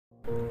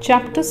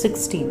Chapter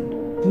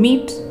 16.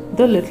 Meet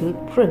the Little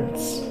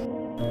Prince.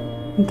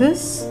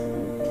 This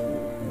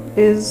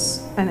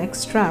is an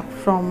extract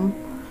from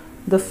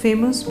the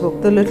famous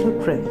book The Little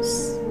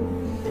Prince.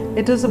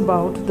 It is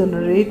about the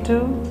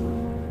narrator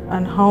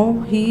and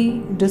how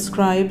he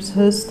describes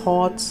his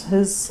thoughts,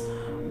 his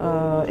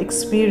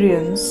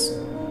experience,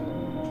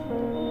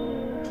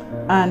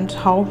 and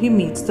how he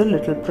meets the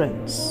little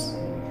prince.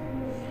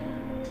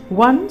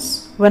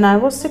 Once, when I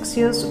was 6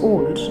 years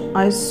old,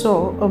 I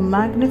saw a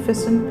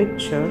magnificent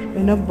picture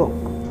in a book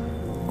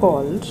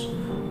called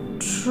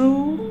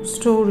True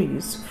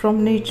Stories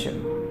from Nature.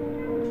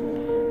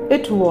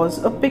 It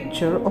was a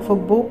picture of a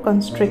boa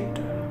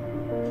constrictor.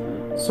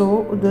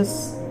 So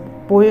this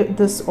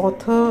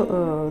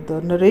author,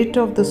 the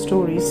narrator of the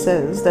story,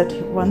 says that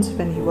once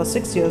when he was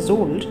 6 years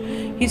old,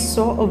 he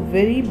saw a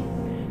very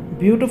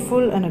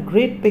beautiful and a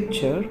great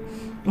picture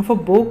of a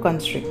boa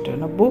constrictor.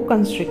 Now, boa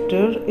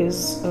constrictor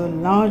is a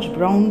large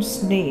brown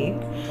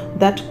snake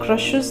that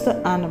crushes the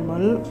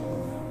animal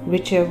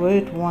whichever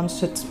it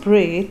wants its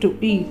prey to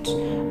eat,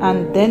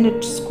 and then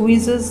it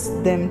squeezes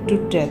them to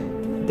death,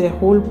 their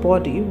whole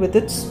body with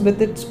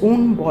its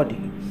own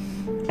body,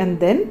 and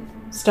then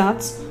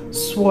starts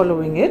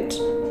swallowing it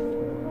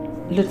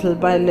little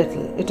by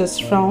little. It is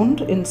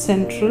found in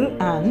Central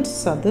and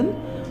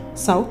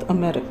South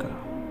America.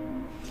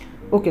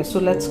 Okay, so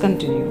let's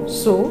continue.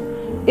 So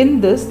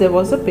in this, there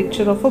was a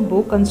picture of a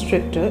boa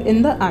constrictor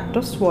in the act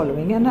of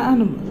swallowing an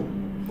animal.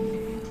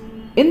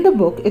 In the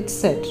book, it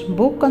said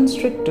boa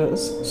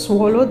constrictors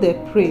swallow their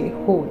prey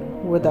whole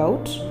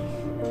without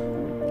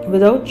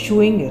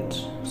chewing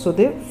it. So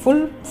they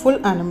full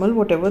animal,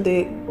 whichever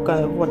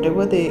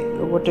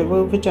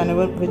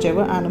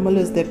animal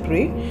is their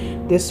prey,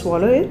 they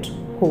swallow it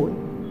whole.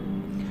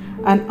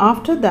 And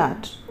after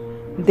that,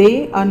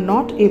 they are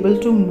not able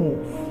to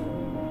move,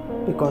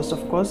 because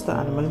of course the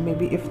animal,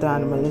 maybe if the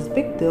animal is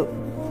big,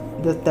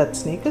 that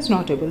snake is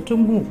not able to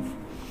move,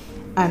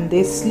 and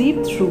they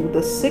sleep through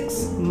the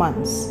 6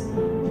 months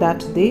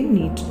that they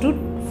need to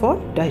for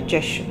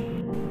digestion.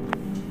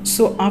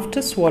 So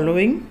after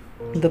swallowing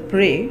the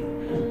prey,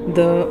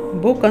 the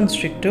boa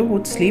constrictor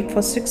would sleep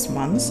for 6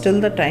 months till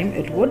the time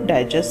it would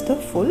digest the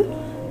full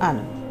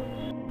animal.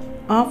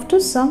 After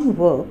some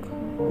work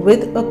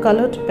with a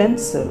colored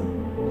pencil,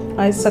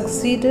 I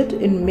succeeded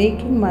in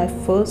making my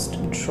first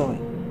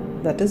drawing.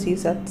 That is,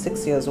 he's at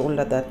 6 years old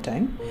at that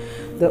time.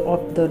 The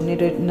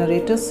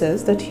narrator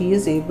says that he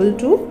is able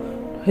to,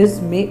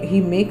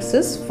 he makes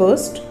his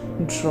first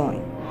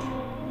drawing.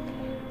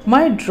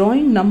 My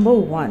drawing number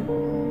 1,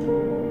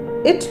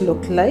 it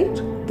looked like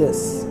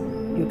this.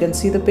 You can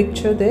see the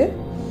picture there.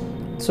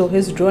 So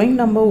his drawing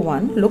number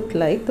 1 looked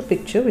like the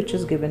picture which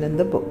is given in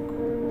the book.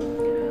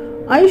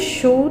 I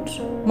showed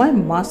my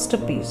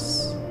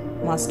masterpiece.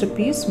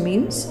 Masterpiece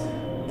means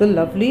the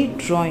lovely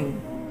drawing,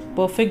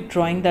 perfect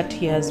drawing that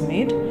he has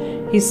made.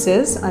 He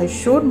says, I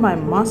showed my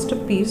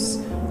masterpiece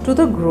to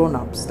the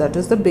grown-ups, that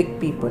is the big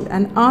people,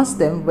 and asked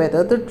them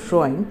whether the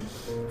drawing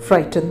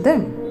frightened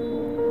them.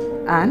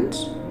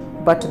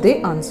 But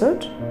they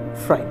answered,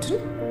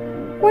 frightened?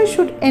 Why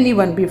should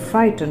anyone be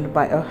frightened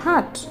by a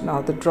hat?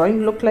 Now the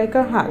drawing looked like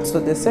a hat, so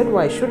they said,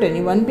 why should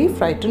anyone be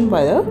frightened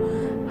by a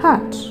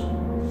hat?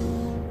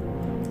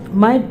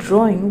 My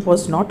drawing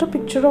was not a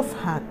picture of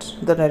hat.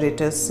 The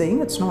narrator is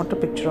saying it's not a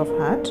picture of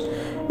hat.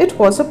 It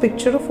was a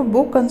picture of a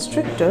boa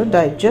constrictor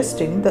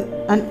digesting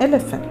an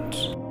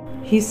elephant.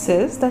 He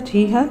says that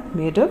he had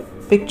made a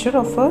picture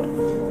of a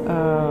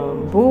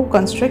boa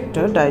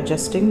constrictor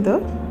digesting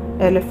the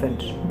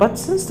elephant. But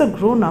since the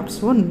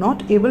grown-ups were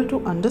not able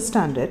to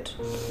understand it,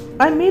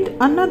 I made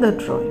another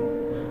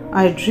drawing.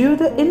 I drew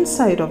the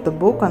inside of the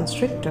boa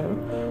constrictor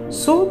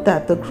so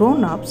that the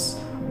grown-ups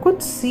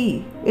could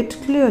see it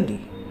clearly.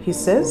 He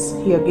says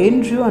he again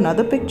drew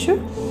another picture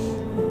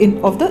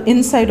of the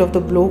inside of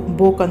the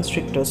boa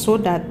constrictor so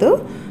that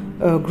the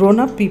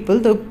grown-up people,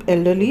 the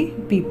elderly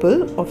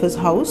people of his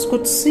house,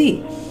 could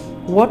see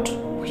what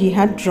he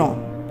had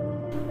drawn.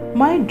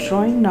 My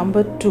drawing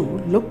number 2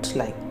 looked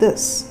like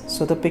this.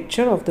 So the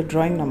picture of the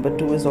drawing number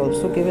 2 is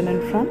also given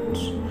in front.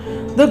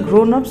 The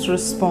grown-ups'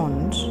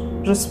 response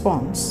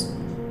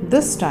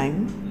this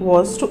time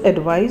was to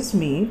advise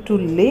me to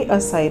lay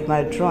aside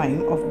my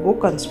drawing of boa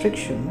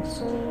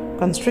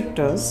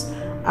constrictors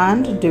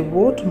and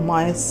devote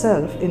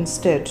myself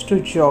instead to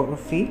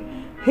geography,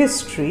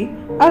 history,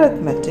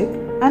 arithmetic,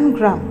 and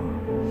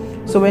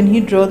grammar. So when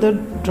he drew the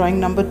drawing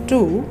number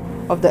 2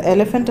 of the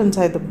elephant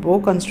inside the boa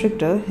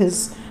constrictor,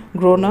 his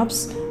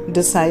grown-ups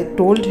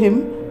told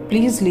him,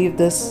 please leave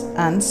this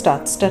and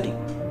start studying.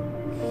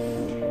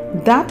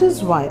 That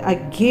is why I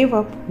gave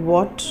up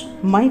what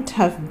might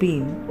have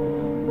been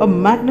a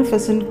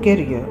magnificent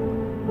career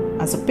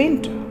as a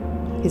painter.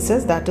 He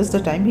says that is the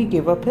time he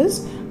gave up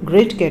his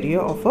great career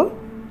of a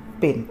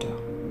painter.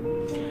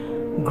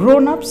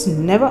 Grown-ups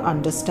never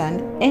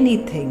understand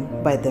anything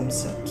by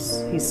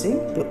themselves. He's saying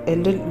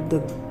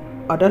the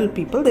adult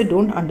people, they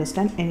don't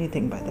understand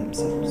anything by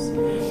themselves.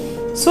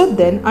 So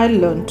then I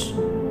learned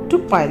to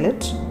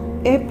pilot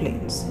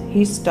airplanes.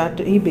 He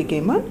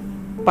became a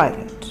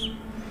pilot.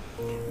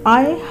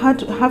 I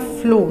have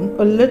flown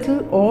a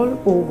little all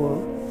over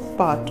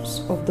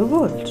parts of the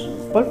world,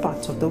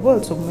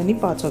 so many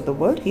parts of the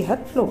world he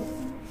had flown.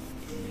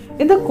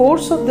 In the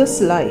course of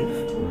this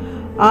life,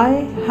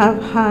 I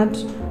have had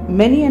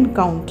many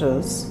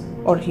encounters,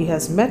 or he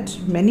has met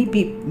many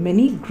people,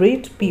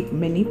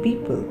 many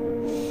people.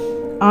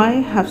 I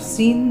have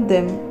seen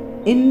them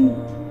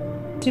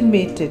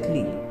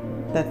intimately.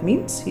 That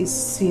means he's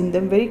seen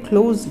them very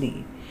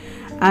closely,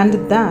 and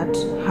that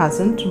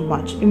hasn't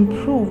much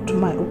improved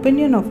my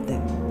opinion of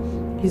them.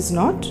 His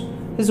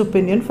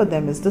opinion for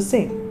them is the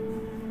same.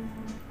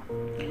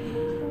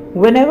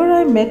 Whenever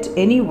I met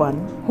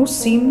anyone who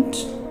seemed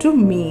to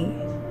me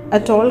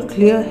at all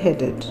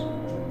clear-sighted,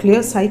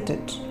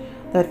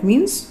 that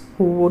means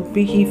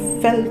he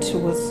felt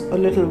was a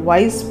little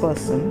wise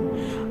person,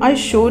 I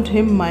showed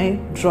him my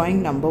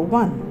drawing number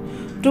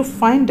 1 to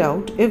find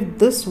out if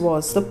this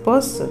was the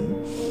person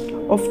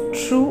of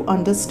true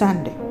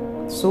understanding.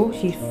 So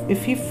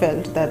if he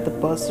felt that the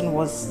person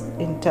was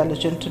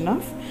intelligent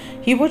enough,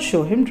 he would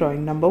show him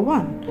drawing number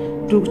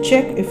 1 to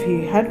check if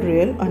he had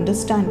real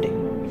understanding.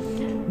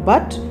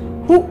 But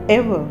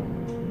whoever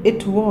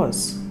it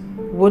was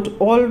would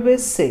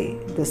always say,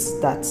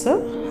 that's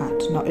a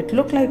hat. Now it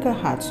looked like a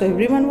hat, so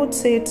everyone would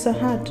say it's a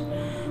hat.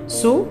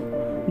 So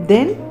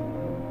then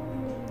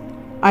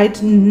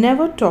I'd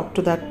never talk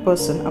to that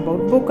person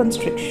about boa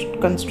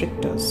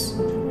constrictors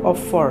or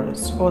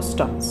forests or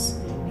stars.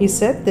 He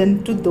said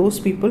then to those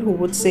people who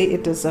would say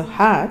it is a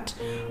hat,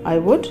 I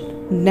would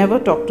never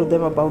talk to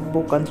them about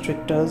boa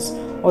constrictors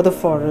or the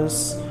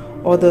forests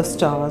or the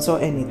stars or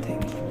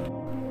anything.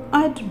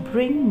 I'd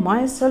bring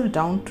myself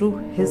down to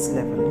his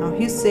level. Now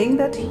he's saying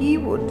that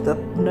the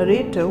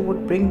narrator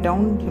would bring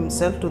down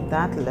himself to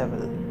that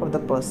level of the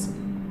person.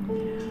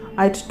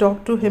 I'd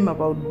talk to him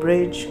about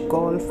bridge,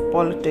 golf,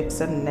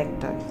 politics and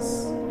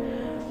neckties.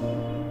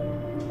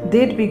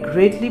 They'd be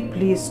greatly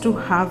pleased to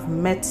have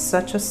met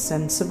such a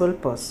sensible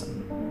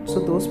person. So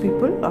those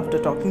people, after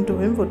talking to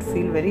him, would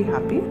feel very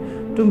happy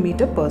to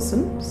meet a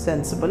person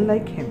sensible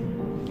like him.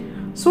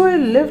 So I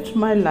lived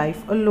my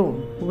life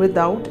alone,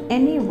 without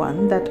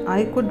anyone that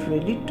I could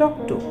really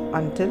talk to,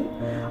 until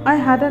I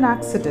had an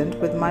accident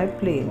with my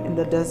plane in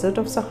the desert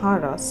of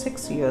Sahara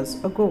 6 years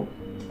ago.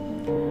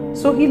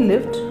 So he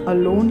lived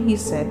alone, he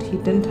said. He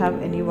didn't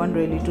have anyone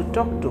really to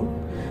talk to,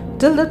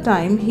 till the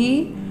time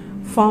he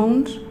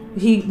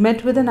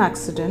met with an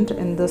accident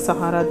in the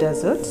Sahara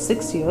desert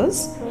 6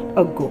 years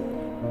ago.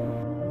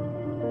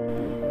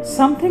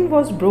 Something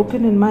was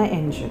broken in my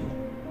engine,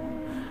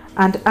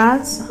 and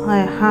as I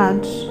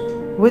had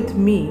with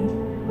me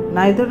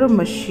neither a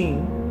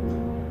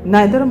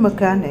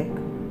mechanic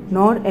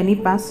nor any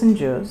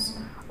passengers,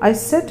 I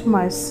set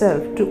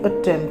myself to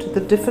attempt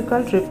the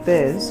difficult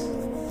repairs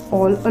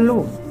all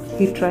alone.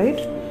 He tried.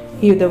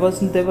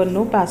 There were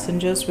no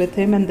passengers with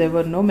him and there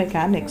were no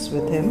mechanics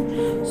with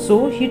him,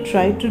 so he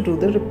tried to do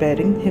the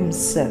repairing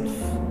himself.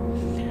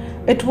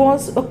 It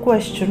was a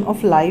question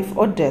of life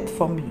or death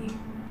for me.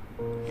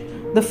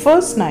 The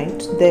first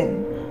night,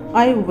 then,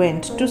 I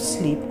went to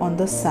sleep on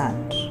the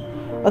sand,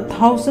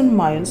 1,000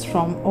 miles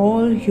from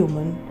all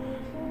human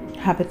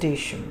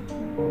habitation.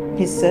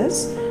 He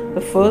says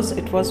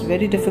it was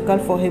very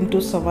difficult for him to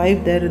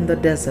survive there in the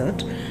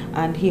desert,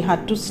 and he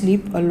had to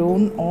sleep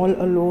alone, all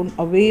alone,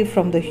 away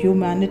from the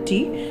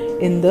humanity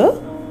in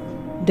the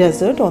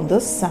desert on the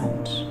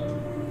sand.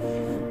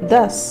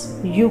 Thus,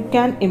 you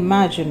can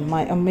imagine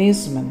my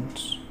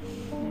amazement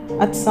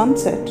at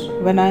sunset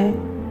when I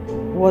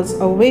was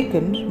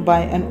awakened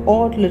by an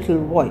odd little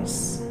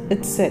voice.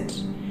 It said,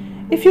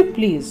 "If you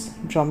please,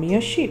 draw me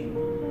a sheep."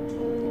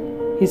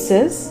 He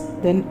says,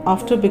 then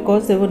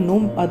because there were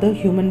no other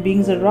human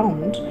beings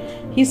around,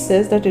 he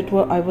says that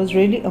I was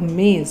really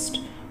amazed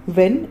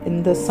when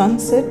in the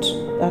sunrise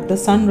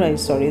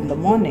in the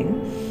morning,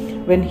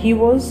 when he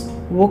was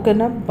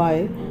woken up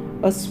by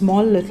a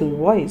small little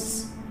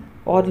voice,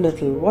 odd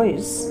little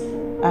voice,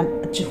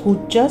 and who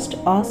just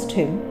asked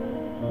him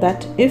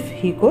that if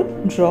he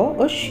could draw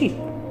a sheep.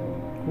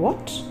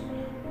 What?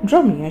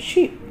 Draw me a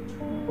sheep?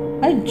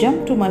 I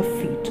jumped to my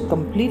feet,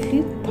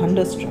 completely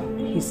thunderstruck.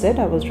 He said,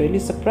 I was really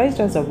surprised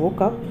as I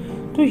woke up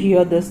to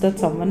hear this, that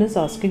someone is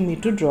asking me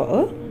to draw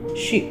a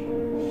sheep.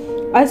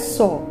 I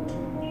saw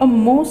a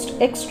most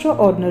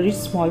extraordinary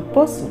small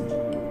person.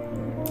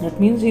 That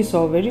means he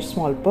saw a very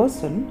small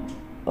person,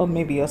 or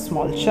maybe a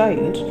small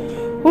child,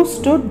 who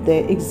stood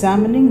there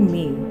examining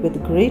me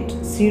with great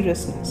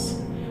seriousness.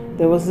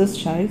 There was this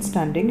child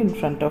standing in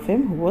front of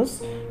him who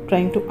was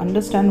trying to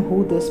understand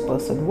who this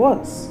person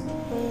was.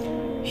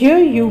 Here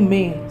you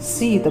may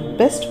see the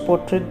best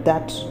portrait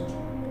that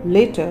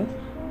later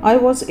I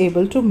was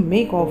able to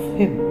make of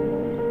him.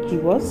 He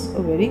was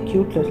a very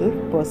cute little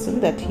person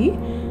that he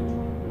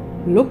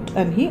looked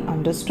and he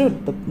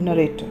understood, the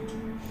narrator.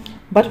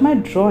 But my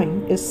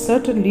drawing is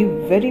certainly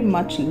very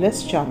much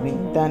less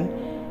charming than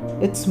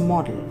its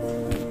model.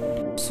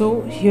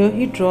 So here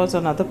he draws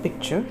another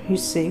picture.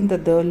 He's saying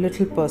that the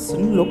little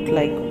person looked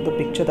like the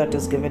picture that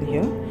is given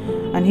here.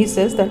 And he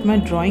says that my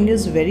drawing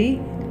is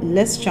very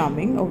less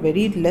charming or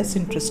very less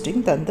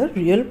interesting than the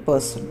real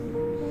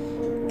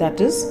person that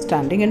is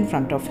standing in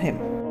front of him.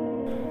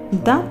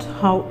 That,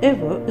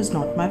 however, is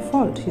not my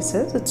fault. He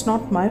says it's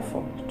not my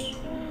fault.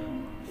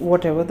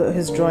 Whatever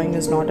his drawing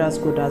is not as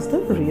good as the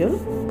real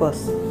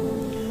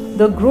person.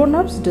 The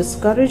grown-ups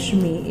discouraged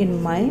me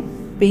in my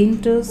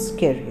painter's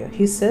career.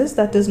 He says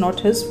that is not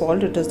his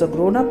fault. It is the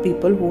grown-up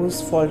people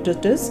whose fault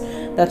it is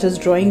that his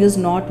drawing is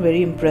not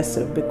very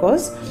impressive,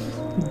 because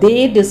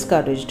they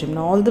discouraged him.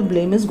 Now all the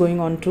blame is going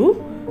on to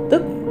the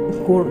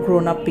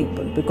grown-up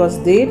people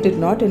because they did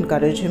not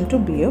encourage him to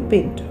be a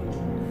painter.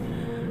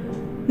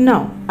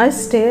 Now I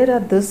stared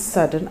at this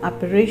sudden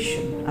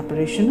apparition.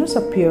 Apparition is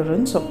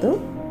appearance of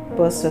the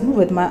person,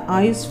 with my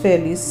eyes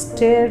fairly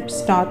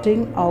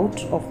starting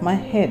out of my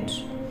head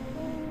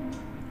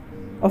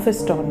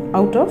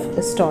out of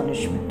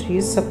astonishment. He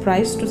is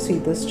surprised to see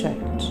this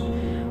child.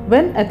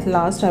 When at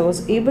last I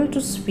was able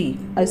to speak,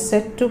 I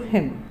said to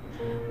him,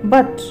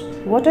 "But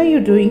what are you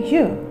doing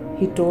here?"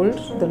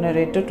 The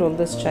narrator told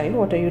this child,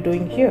 "What are you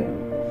doing here?"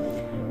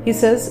 He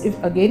says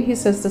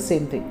the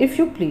same thing. "If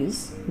you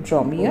please,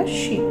 draw me a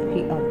sheep,"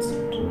 he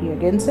answered. He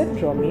again said,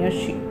 "Draw me a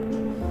sheep."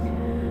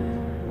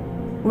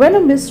 When a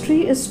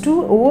mystery is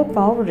too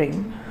overpowering,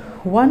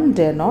 one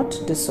dare not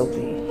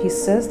disobey. He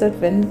says that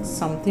when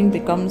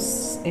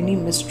any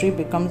mystery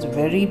becomes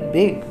very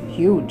big,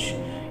 huge,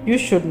 you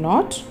should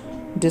not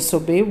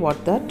disobey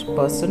what that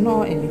person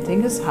or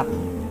anything is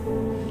happening.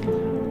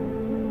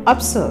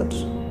 Absurd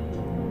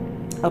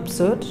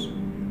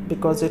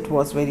because it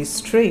was very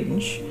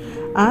strange,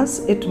 as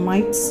it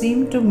might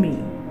seem to me.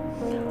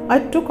 I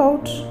took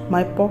out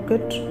my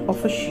pocket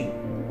of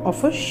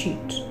a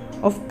sheet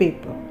of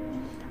paper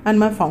and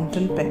my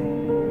fountain pen.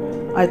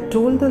 I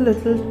told the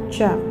little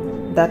chap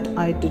that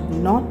I did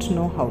not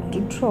know how to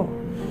draw.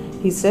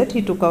 He said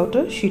he took out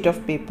a sheet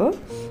of paper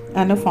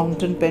and a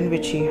fountain pen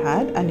which he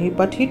had,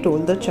 but he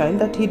told the child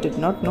that he did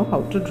not know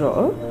how to draw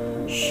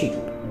a sheep.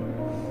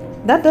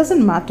 "That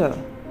doesn't matter.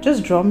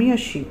 Just draw me a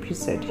sheep," he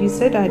said.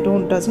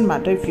 Doesn't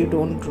matter if you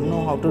don't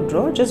know how to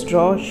draw, just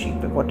draw a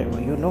sheep, whatever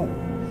you know.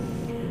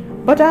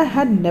 But I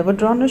had never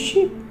drawn a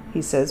sheep,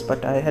 he says,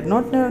 but I had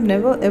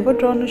never ever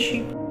drawn a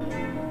sheep.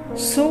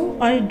 So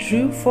I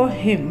drew for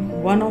him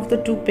one of the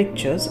two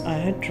pictures I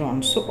had drawn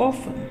so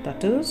often,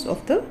 that is, of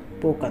the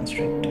boa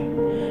constrictor.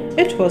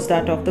 It was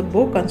that of the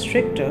boa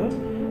constrictor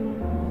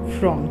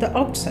from the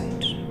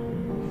outside.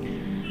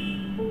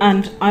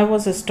 And I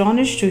was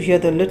astonished to hear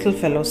the little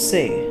fellow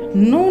say,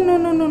 No,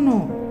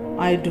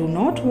 I do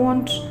not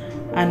want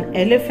an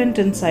elephant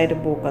inside a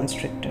boa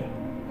constrictor.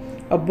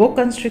 A boa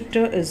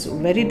constrictor is a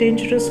very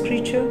dangerous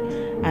creature,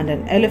 and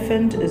an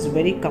elephant is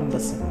very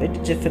cumbersome, very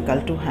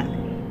difficult to handle.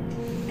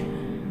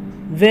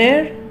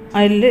 Where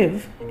I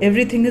live,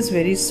 everything is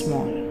very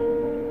small.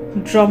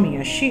 Draw me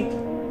a sheep.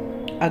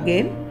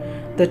 Again,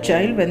 the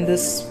child, when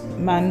this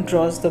man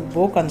draws the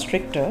boa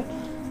constrictor,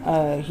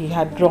 he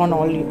had drawn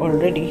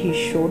already, he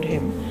showed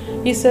him.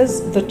 He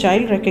says the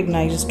child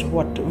recognized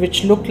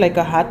which looked like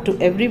a hat to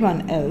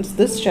everyone else.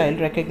 This child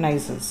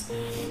recognizes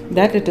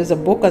that it is a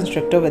boa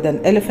constrictor with an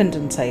elephant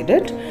inside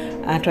it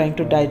and trying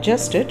to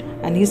digest it.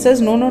 And he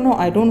says, no,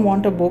 I don't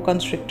want a boa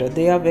constrictor.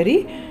 They are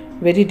very,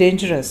 very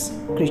dangerous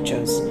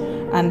creatures.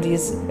 And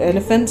these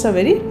elephants are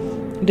very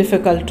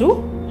difficult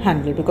to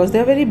handle because they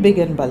are very big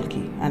and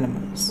bulky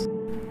animals.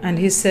 And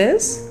he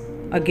says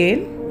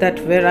again that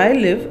where I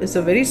live is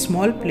a very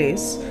small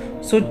place,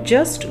 so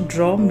just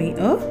draw me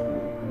a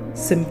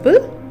simple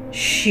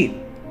sheep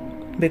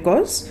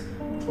because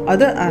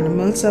other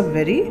animals are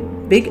very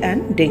big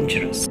and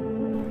dangerous.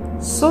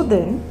 So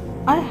then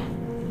I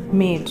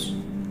made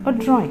a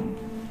drawing.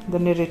 The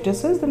narrator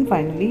says then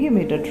finally he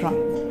made a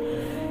drawing.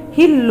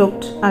 He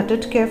looked at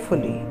it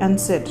carefully and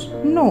said,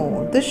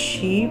 "No, the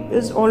sheep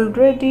is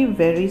already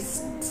very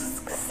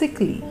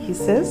sickly," he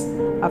says.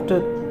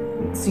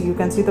 You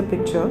can see the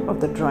picture of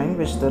the drawing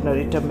which the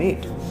narrator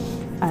made.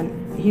 And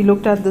he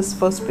looked at this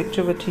first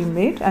picture which he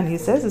made and he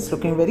says, "It's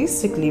looking very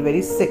sickly,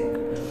 very sick.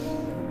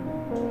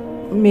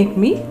 Make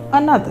me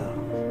another."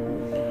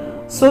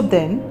 So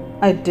then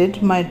I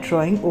did my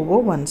drawing over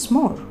once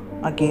more.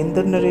 Again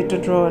the narrator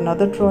drew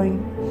another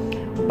drawing,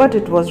 but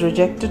it was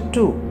rejected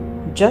too,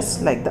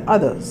 just like the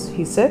others.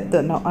 He said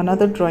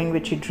another drawing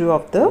which he drew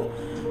of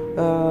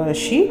the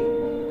sheep,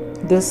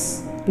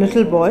 this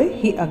little boy,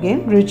 he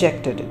again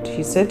rejected it.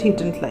 He said he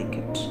didn't like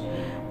it.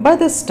 By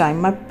this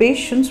time my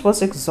patience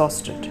was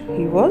exhausted.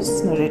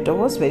 Narrator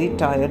was very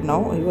tired now.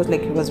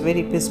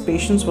 His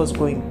patience was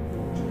going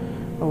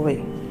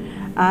away.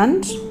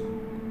 And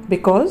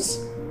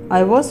because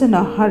I was in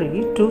a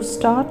hurry to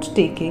start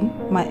taking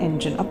my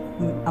engine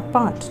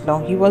apart. Now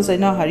he was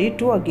in a hurry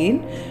to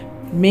again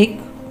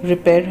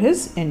repair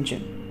his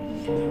engine.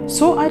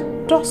 So I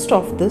tossed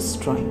off this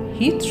drawing.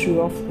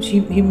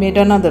 He made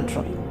another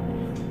drawing.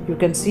 You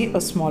can see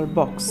a small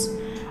box.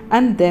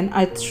 And then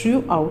I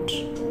threw out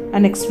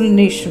an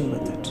explanation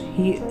with it.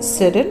 He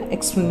said an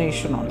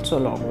explanation also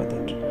along with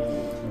it.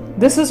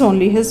 This is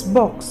only his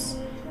box.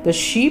 The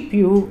sheep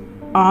you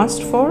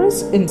asked for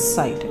is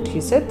inside it.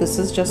 He said, this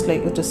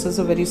is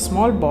a very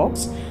small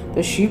box.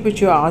 The sheep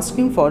which you are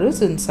asking for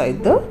is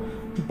inside the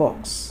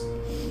box.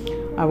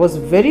 I was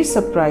very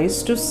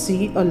surprised to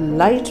see a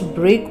light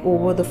break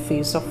over the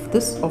face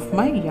of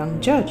my young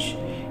judge.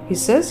 He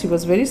says he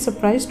was very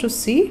surprised to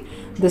see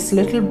this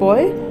little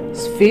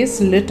boy's face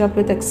lit up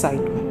with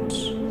excitement.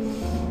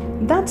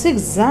 That's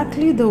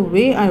exactly the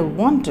way I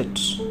wanted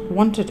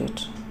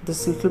it.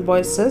 This little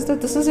boy says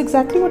that this is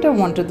exactly what I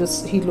wanted.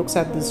 He looks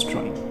at this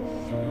drawing.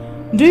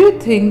 Do you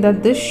think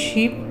that this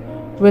sheep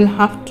will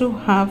have to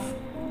have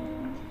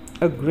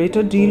a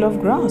greater deal of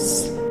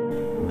grass?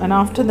 And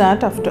after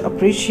that, after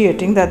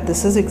appreciating that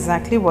this is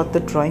exactly what the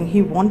drawing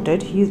he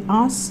wanted, he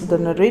asked the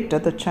narrator,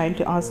 the child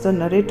asked the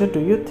narrator, do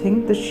you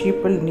think the sheep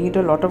will need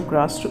a lot of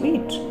grass to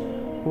eat?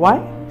 Why?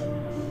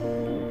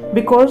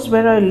 Because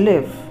where I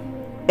live,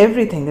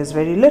 everything is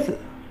very little.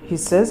 He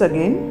says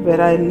again,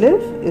 where I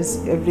live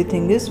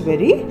everything is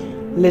very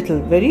little,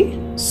 very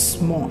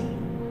small.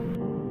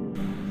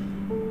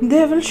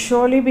 There will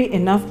surely be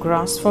enough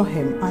grass for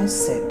him, I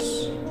said.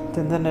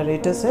 Then the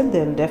narrator said,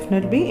 there will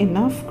definitely be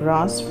enough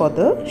grass for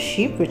the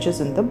sheep which is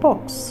in the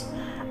box.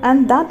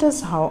 And that is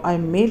how I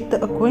made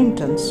the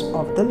acquaintance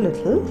of the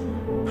little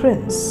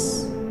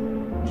prince.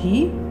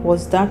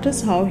 That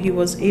is how he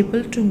was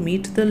able to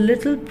meet the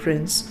little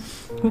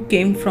prince who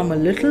came from a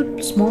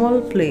little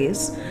small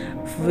place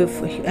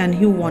and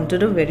he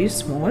wanted a very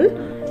small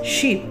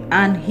sheep.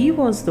 And he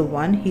was the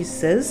one, he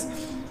says,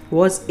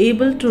 was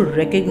able to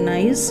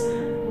recognize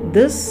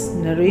this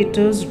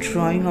narrator's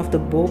drawing of the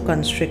boa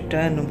constrictor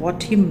and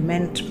what he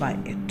meant by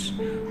it.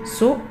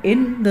 So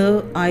in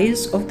the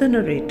eyes of the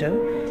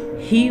narrator,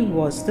 he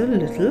was the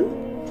little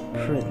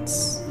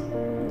prince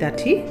that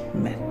he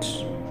met.